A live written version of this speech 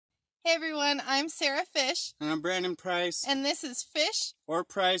Hey everyone, I'm Sarah Fish. And I'm Brandon Price. And this is Fish or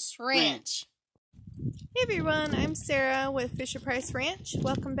Price Ranch. Hey everyone, I'm Sarah with Fish or Price Ranch.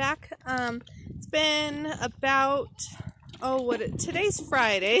 Welcome back. It's been about, today's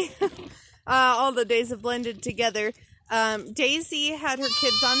Friday. All the days have blended together. Daisy had her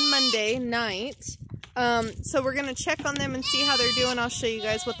kids on Monday night. So we're going to check on them and see how they're doing. I'll show you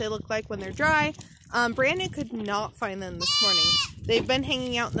guys what they look like when they're dry. Brandon could not find them this morning. They've been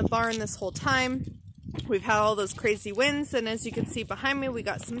hanging out in the barn this whole time. We've had all those crazy winds, and as you can see behind me, we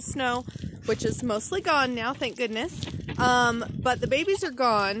got some snow, which is mostly gone now, thank goodness. But the babies are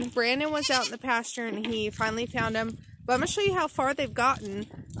gone. Brandon was out in the pasture, and he finally found them. But I'm going to show you how far they've gotten,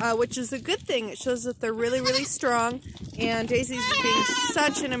 which is a good thing. It shows that they're really, really strong, and Daisy's being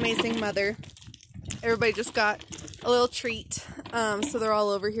such an amazing mother. Everybody just got a little treat, so they're all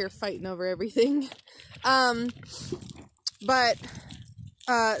over here fighting over everything.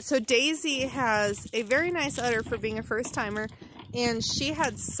 So Daisy has a very nice udder for being a first-timer, and she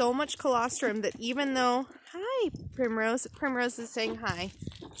had so much colostrum that even though, hi Primrose, Primrose is saying hi,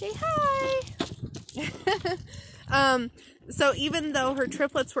 say hi. So even though her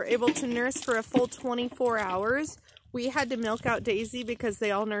triplets were able to nurse for a full 24 hours, we had to milk out Daisy because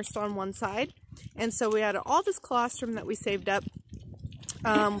they all nursed on one side, and so we had all this colostrum that we saved up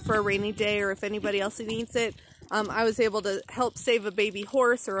for a rainy day, or if anybody else needs it. I was able to help save a baby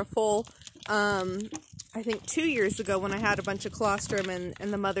horse or a foal, I think 2 years ago when I had a bunch of colostrum and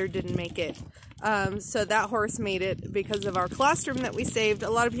the mother didn't make it. So that horse made it because of our colostrum that we saved. A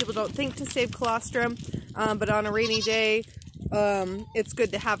lot of people don't think to save colostrum, but on a rainy day, it's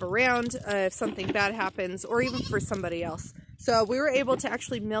good to have around if something bad happens, or even for somebody else. So we were able to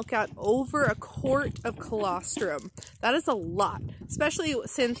actually milk out over a quart of colostrum. That is a lot, especially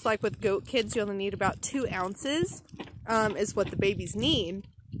since, like with goat kids, you only need about 2 ounces is what the babies need.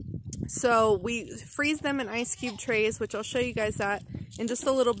 So we freeze them in ice cube trays, which I'll show you guys that in just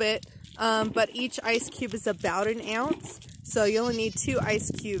a little bit. But each ice cube is about 1 ounce. So you only need 2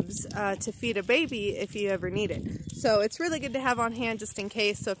 ice cubes to feed a baby if you ever need it. So it's really good to have on hand just in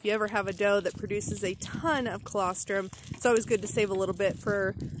case. So if you ever have a doe that produces a ton of colostrum, it's always good to save a little bit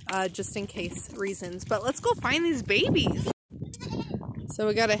for just in case reasons. But let's go find these babies. So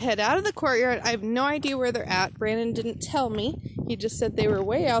we gotta head out of the courtyard. I have no idea where they're at. Brandon didn't tell me. He just said they were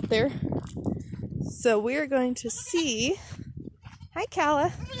way out there. So we're going to see. Hi,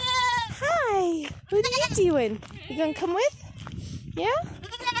 Calla. Hi. What are you doing? You gonna come with? Yeah?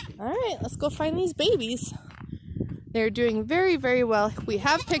 Alright, let's go find these babies. They're doing very, very well. We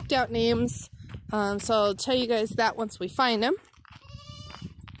have picked out names, so I'll tell you guys that once we find them.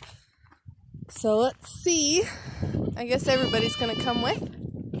 So let's see. I guess everybody's gonna come with.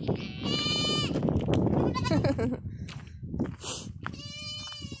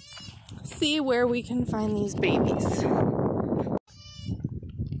 See where we can find these babies.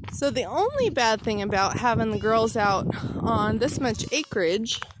 So the only bad thing about having the girls out on this much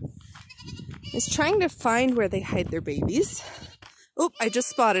acreage is trying to find where they hide their babies. Oop, I just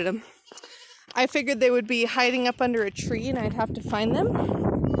spotted them. I figured they would be hiding up under a tree and I'd have to find them.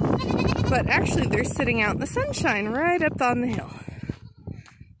 But actually they're sitting out in the sunshine right up on the hill.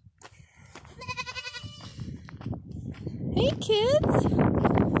 Hey kids!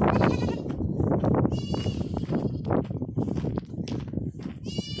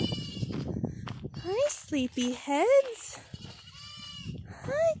 Hi sleepyheads!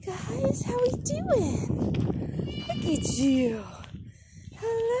 Hi guys, how we doing? Look at you!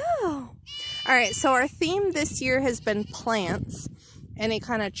 Hello! Alright, so our theme this year has been plants. Any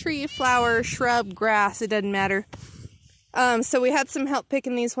kind of tree, flower, shrub, grass, it doesn't matter. So we had some help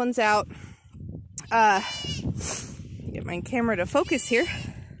picking these ones out. Get my camera to focus here.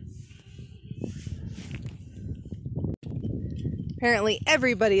 Apparently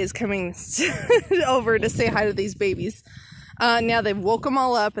everybody is coming over to say hi to these babies. Now they've woke them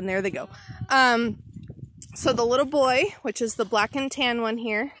all up and there they go. So the little boy, which is the black and tan one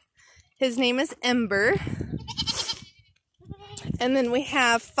here, his name is Ember. And then we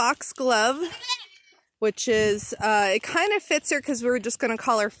have Foxglove, which is, it kind of fits her because we were just going to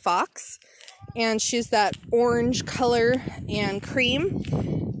call her Fox. And she's that orange color and cream.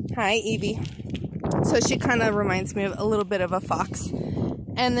 Hi, Evie. So she kind of reminds me of a little bit of a fox.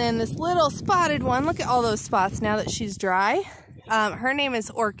 And then this little spotted one, look at all those spots now that she's dry. Her name is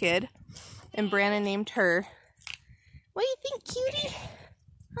Orchid, and Brandon named her. What do you think, cutie?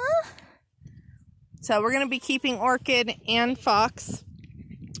 Huh? So we're going to be keeping Orchid and Fox.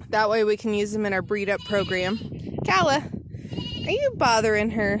 That way we can use them in our breed up program. Calla, are you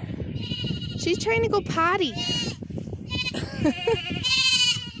bothering her? She's trying to go potty.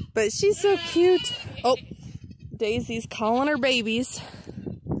 But she's so cute. Oh, Daisy's calling her babies.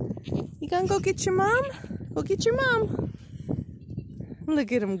 You gonna go get your mom? Go get your mom.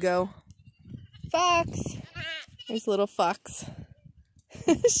 Look at him go. Fox. There's little Fox.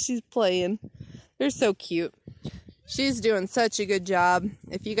 She's playing. They're so cute. She's doing such a good job.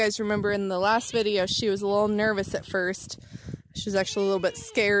 If you guys remember in the last video, she was a little nervous at first. She was actually a little bit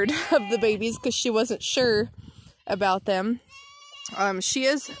scared of the babies because she wasn't sure about them. She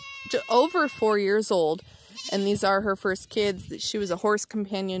is over 4 years old, and these are her first kids. She was a horse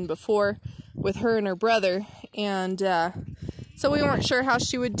companion before with her and her brother, and so we weren't sure how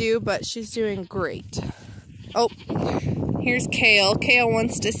she would do, but she's doing great. Oh, here's Kale. Kale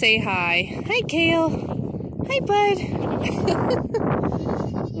wants to say hi. Hi, Kale. Hi, bud.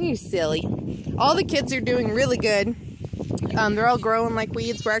 You're silly. All the kids are doing really good. They're all growing like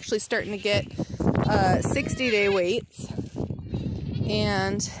weeds. We're actually starting to get 60-day weights.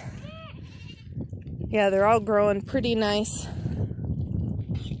 And yeah, they're all growing pretty nice.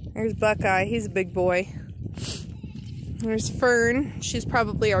 There's Buckeye. He's a big boy. There's Fern. She's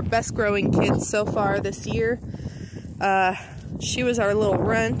probably our best growing kid so far this year. She was our little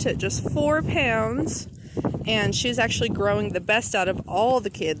runt at just 4 pounds. And she's actually growing the best out of all the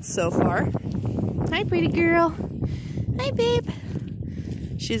kids so far. Hi, pretty girl. Hi, babe.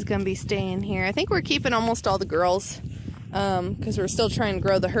 She's gonna be staying here. I think we're keeping almost all the girls because we're still trying to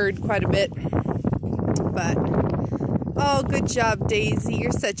grow the herd quite a bit. But, oh, good job, Daisy.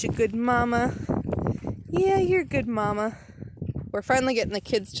 You're such a good mama. Yeah, you're a good mama. We're finally getting the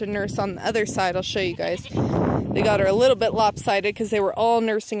kids to nurse on the other side. I'll show you guys. They got her a little bit lopsided because they were all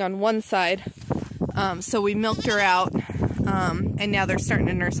nursing on one side. So we milked her out, and now they're starting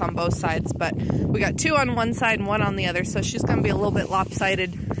to nurse on both sides, but we got 2 on one side and 1 on the other, so she's going to be a little bit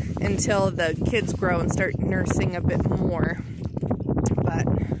lopsided until the kids grow and start nursing a bit more. But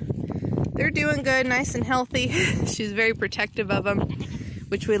they're doing good, nice and healthy. She's very protective of them,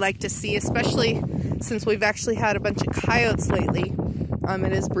 which we like to see, especially since we've actually had a bunch of coyotes lately.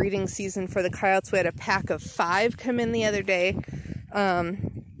 It is breeding season for the coyotes. We had a pack of 5 come in the other day.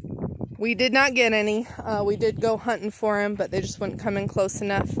 We did not get any. We did go hunting for them, but they just wouldn't come in close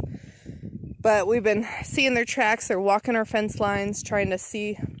enough. But we've been seeing their tracks. They're walking our fence lines, trying to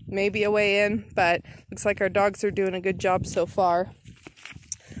see maybe a way in, but looks like our dogs are doing a good job so far.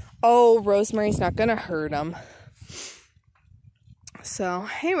 Oh, Rosemary's not gonna hurt them. So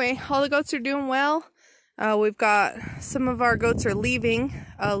anyway, all the goats are doing well. We've got some of our goats are leaving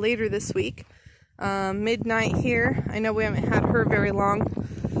later this week. Midnight here. I know we haven't had her very long.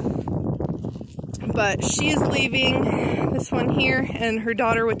 But she is leaving, this one here, and her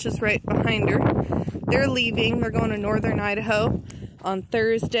daughter, which is right behind her. They're leaving. They're going to northern Idaho on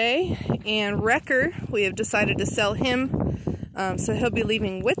Thursday. And Wrecker, we have decided to sell him, so he'll be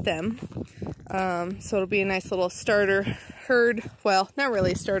leaving with them. So it'll be a nice little starter herd. Well, not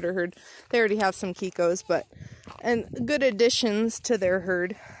really a starter herd. They already have some Kikos, but and good additions to their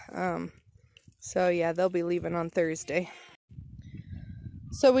herd. So yeah, they'll be leaving on Thursday.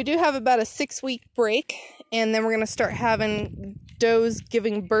 So we do have about a 6-week break, and then we're going to start having does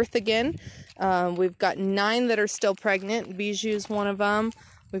giving birth again. We've got 9 that are still pregnant. Bijou's one of them.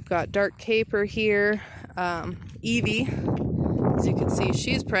 We've got Dark Caper here. Evie, as you can see,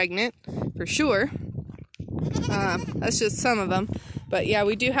 she's pregnant for sure. That's just some of them. But yeah,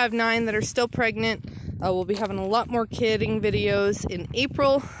 we do have 9 that are still pregnant. We'll be having a lot more kidding videos in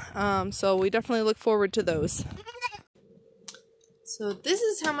April, so we definitely look forward to those. So this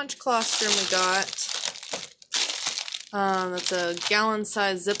is how much colostrum we got. That's a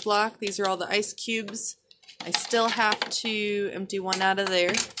gallon-sized Ziploc. These are all the ice cubes. I still have to empty one out of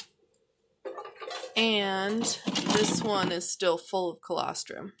there. And this one is still full of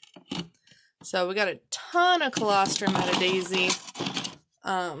colostrum. So we got a ton of colostrum out of Daisy.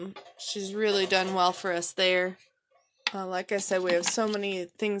 She's really done well for us there. Like I said, we have so many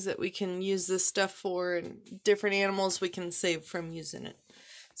things that we can use this stuff for, and different animals we can save from using it.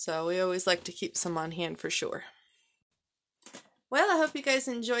 So we always like to keep some on hand for sure. Well, I hope you guys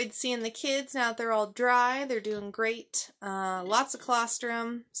enjoyed seeing the kids. Now that they're all dry, they're doing great. Lots of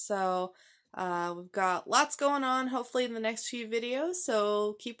colostrum. So we've got lots going on, hopefully in the next few videos.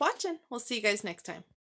 So keep watching. We'll see you guys next time.